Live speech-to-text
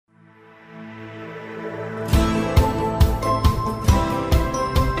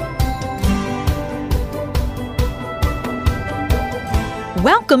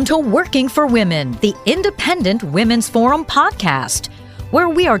Welcome to Working for Women, the Independent Women's Forum podcast, where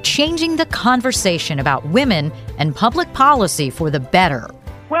we are changing the conversation about women and public policy for the better.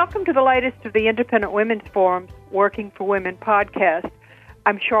 Welcome to the latest of the Independent Women's Forum's Working for Women podcast.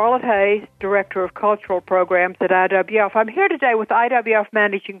 I'm Charlotte Hayes, Director of Cultural Programs at IWF. I'm here today with IWF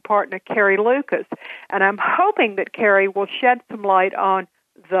Managing Partner Carrie Lucas, and I'm hoping that Carrie will shed some light on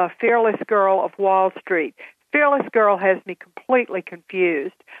the Fearless Girl of Wall Street. Fearless Girl has me completely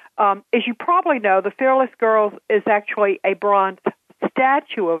confused. As you probably know, the Fearless Girl is actually a bronze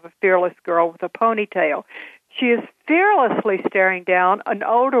statue of a fearless girl with a ponytail. She is fearlessly staring down an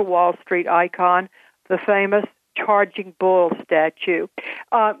older Wall Street icon, the famous Charging Bull statue.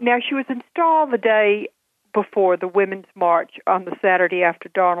 Now, she was installed the day before the Women's March on the Saturday after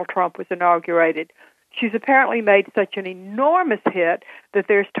Donald Trump was inaugurated. She's apparently made such an enormous hit that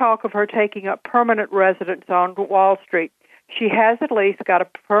there's talk of her taking up permanent residence on Wall Street. She has at least got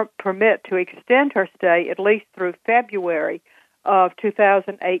a permit to extend her stay at least through February of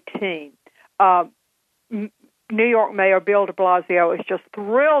 2018. New York Mayor Bill de Blasio is just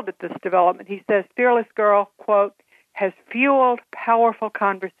thrilled at this development. He says Fearless Girl, quote, has fueled powerful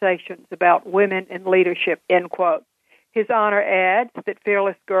conversations about women in leadership, end quote. His honor adds that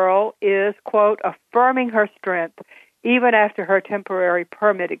Fearless Girl is, quote, affirming her strength even after her temporary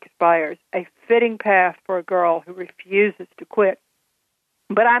permit expires, a fitting path for a girl who refuses to quit.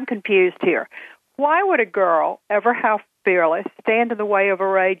 But I'm confused here. Why would a girl, ever how fearless, stand in the way of a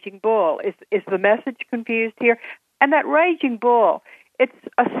raging bull? Is the message confused here? And that raging bull, it's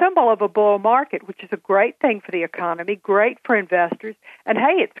a symbol of a bull market, which is a great thing for the economy, great for investors, and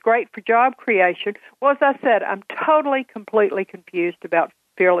hey, it's great for job creation. Well, as I said, I'm totally, completely confused about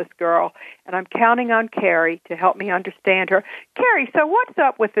Fearless Girl, and I'm counting on Carrie to help me understand her. Carrie, so what's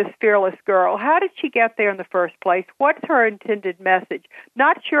up with this Fearless Girl? How did she get there in the first place? What's her intended message?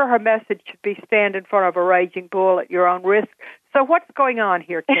 Not sure her message should be stand in front of a raging bull at your own risk. So what's going on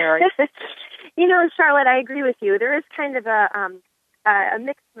here, Carrie? Charlotte, I agree with you. There is kind of a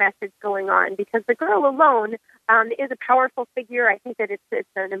mixed message going on because the girl alone is a powerful figure. I think that it's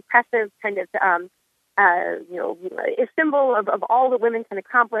an impressive kind of a symbol of all that women can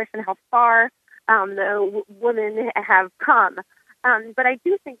accomplish and how far the women have come. But I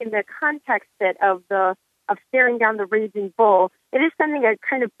do think in the context of staring down the raging bull, it is sending a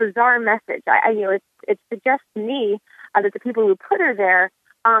kind of bizarre message. It suggests to me that the people who put her there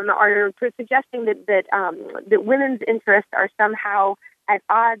are suggesting that women's interests are somehow at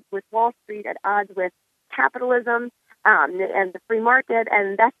odds with Wall Street, at odds with capitalism and the free market,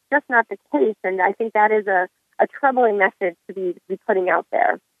 and that's just not the case. And I think that is a troubling message to be putting out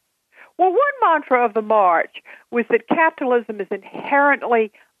there. Well, one mantra of the march was that capitalism is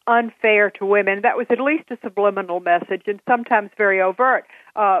inherently unfair to women. That was at least a subliminal message, and sometimes very overt.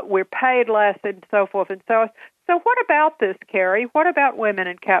 We're paid less, and so forth and so on. So what about this, Carrie? What about women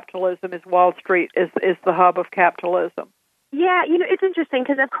and capitalism as Wall Street is the hub of capitalism? Yeah, it's interesting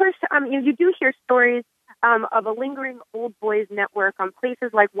because, of course, you do hear stories of a lingering old boys network on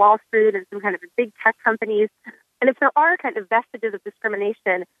places like Wall Street and some kind of big tech companies. And if there are kind of vestiges of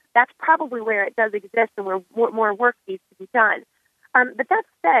discrimination, that's probably where it does exist and where more work needs to be done. But that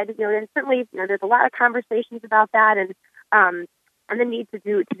said, and certainly there's a lot of conversations about that and the need to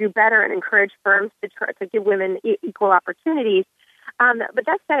do better and encourage firms to give women equal opportunities. But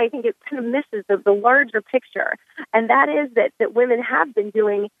that said, I think it kind of misses the larger picture, and that is that women have been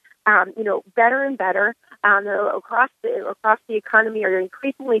doing better and better across the economy, are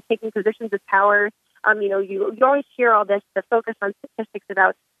increasingly taking positions of power. You always hear all this, the focus on statistics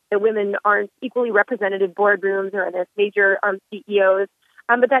about that women aren't equally represented in boardrooms or as major CEOs,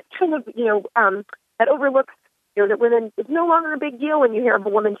 but that kind of that overlooks that women, it's no longer a big deal when you hear of a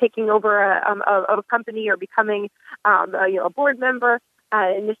woman taking over a company or becoming a board member.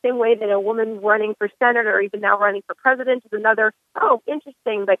 In the same way that a woman running for Senate or even now running for president is another,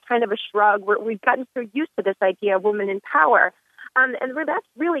 interesting, but kind of a shrug. We've gotten so used to this idea of women in power. And that's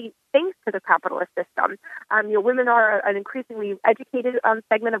really thanks to the capitalist system. Women are an increasingly educated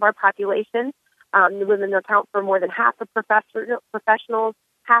segment of our population. Women account for more than half of professionals,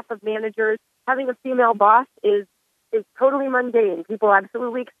 half of managers. Having a female boss is totally mundane. People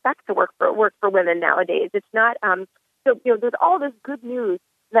absolutely expect to work for women nowadays. It's not so. There's all this good news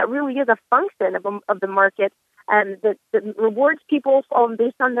that really is a function of the market, and that rewards people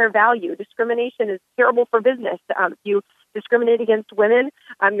based on their value. Discrimination is terrible for business. If you discriminate against women,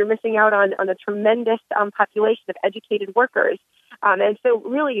 you're missing out on a tremendous population of educated workers. And so,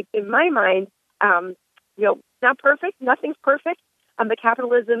 really, in my mind, not perfect. Nothing's perfect. But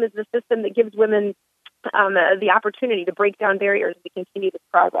capitalism is the system that gives women the opportunity to break down barriers as we continue this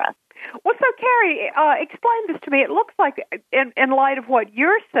progress. Well, so Carrie, explain this to me. It looks like, in light of what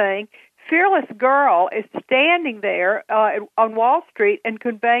you're saying, Fearless Girl is standing there on Wall Street and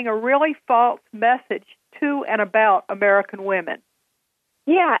conveying a really false message to and about American women.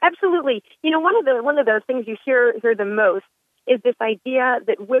 Yeah, absolutely. One of the things you hear the most is this idea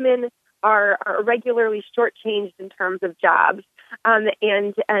that women are regularly shortchanged in terms of jobs, and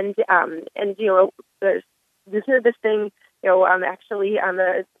you hear this thing.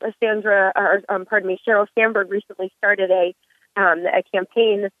 Sheryl Sandberg recently started a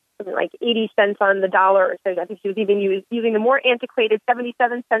campaign, something like 80 cents on the dollar. So I think she was even using the more antiquated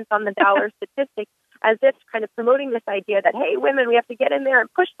 77 cents on the dollar statistic, as if kind of promoting this idea that, hey, women, we have to get in there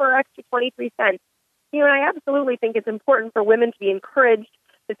and push for our extra 23 cents. And I absolutely think it's important for women to be encouraged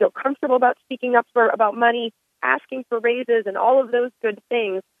to feel comfortable about speaking up about money, asking for raises, and all of those good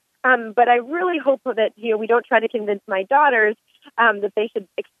things. But I really hope that we don't try to convince my daughters that they should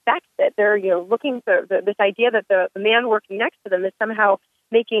expect that they're looking for this idea that the man working next to them is somehow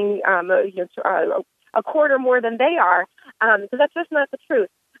making a quarter more than they are, because that's just not the truth.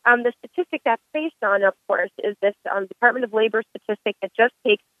 The statistic that's based on, of course, is this Department of Labor statistic that just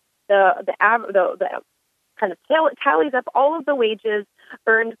takes the kind of tallies up all of the wages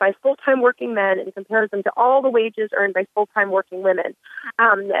earned by full-time working men and compares them to all the wages earned by full-time working women.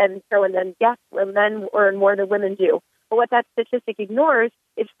 And then, yes, men earn more than women do. But what that statistic ignores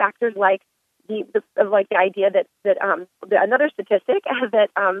is factors like the idea that another statistic that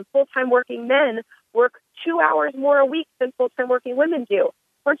full-time working men work 2 hours more a week than full-time working women do.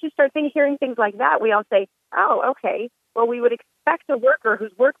 Once you start hearing things like that, we all say, oh, okay, well, we would expect a worker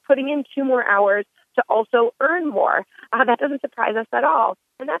who's putting in 2 more hours to also earn more. That doesn't surprise us at all.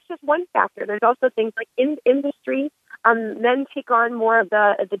 And that's just one factor. There's also things like in industry. Men take on more of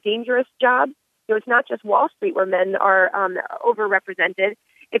the dangerous jobs. It's not just Wall Street where men are overrepresented.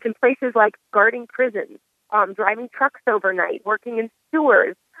 It's in places like guarding prisons, driving trucks overnight, working in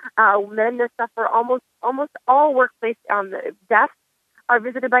sewers. Men suffer almost all workplace deaths are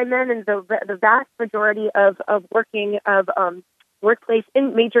visited by men, and the vast majority of workplace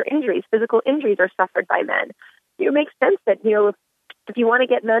major injuries, physical injuries, are suffered by men. It makes sense that if you want to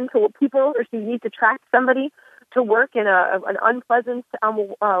get men to people, or if you need to attract somebody to work in an unpleasant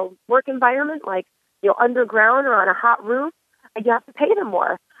work environment, like underground or on a hot roof, you have to pay them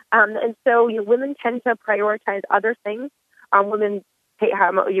more. And so women tend to prioritize other things. Women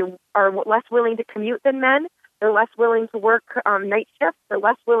are less willing to commute than men. They're less willing to work night shifts. They're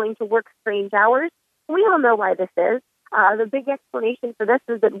less willing to work strange hours. We all know why this is. The big explanation for this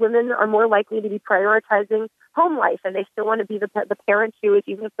is that women are more likely to be prioritizing home life, and they still want to be the parent who is,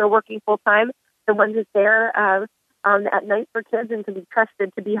 even if they're working full-time, the one who's there at night for kids and can be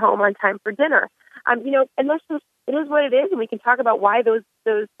trusted to be home on time for dinner. And it is what it is, and we can talk about why those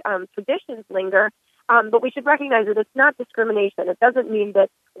traditions linger. But we should recognize that it's not discrimination. It doesn't mean that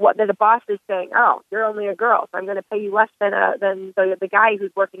a boss is saying, "Oh, you're only a girl, so I'm going to pay you less than the guy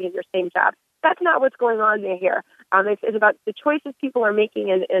who's working in your same job." That's not what's going on here. It's about the choices people are making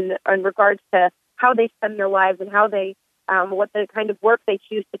in regards to how they spend their lives and how they what the kind of work they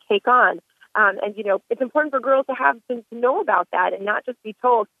choose to take on. And it's important for girls to know about that and not just be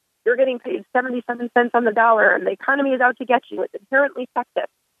told you're getting paid 77 cents on the dollar and the economy is out to get you. It's inherently sexist.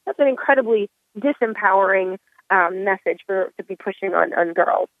 That's an incredibly disempowering message to be pushing on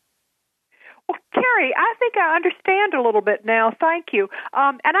girls. Well, Carrie, I think I understand a little bit now. Thank you.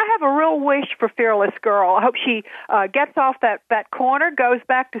 And I have a real wish for Fearless Girl. I hope she gets off that corner, goes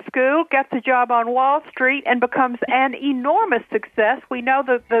back to school, gets a job on Wall Street, and becomes an enormous success. We know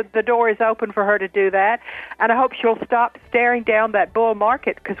that the door is open for her to do that. And I hope she'll stop staring down that bull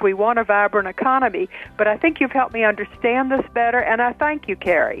market, because we want a vibrant economy. But I think you've helped me understand this better, and I thank you,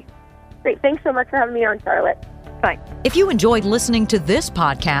 Carrie. Great. Thanks so much for having me on, Charlotte. Thanks. If you enjoyed listening to this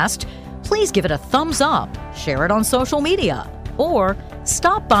podcast, please give it a thumbs up, share it on social media, or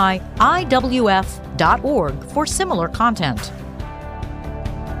stop by IWF.org for similar content.